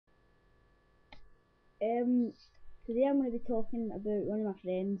Um, Today I'm going to be talking about one of my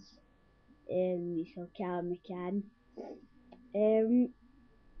friends. He's called Callan Mcann. Um,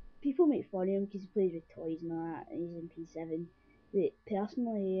 People make fun of him because he plays with toys and all that, and he's in P7. But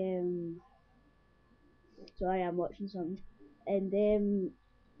personally, so I am watching something, and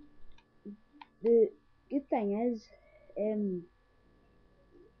the good thing is, um,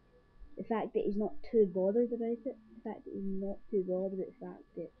 the fact that he's not too bothered about it. The fact that he's not too bothered about the fact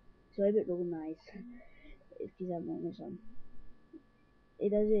that, sorry about rolling my eyes, it's because I'm watching something. He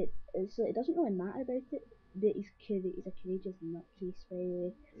does it. It doesn't really matter about it. That he's a courageous nutcase. By the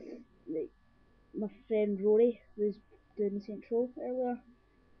way, like my friend Rory was doing the Central earlier,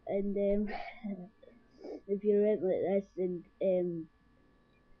 and if you went like this, and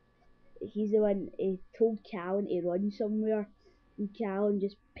he's the one he told Callan to run somewhere, and Callan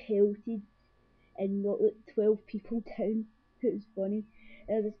just pelted and knocked like 12 people down. It was funny.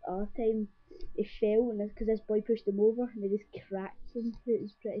 And this other time, he fell, and because this boy pushed him over, and they just cracked him. It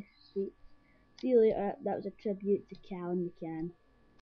was pretty sweet. See you later. That was a tribute to Callan Mcann.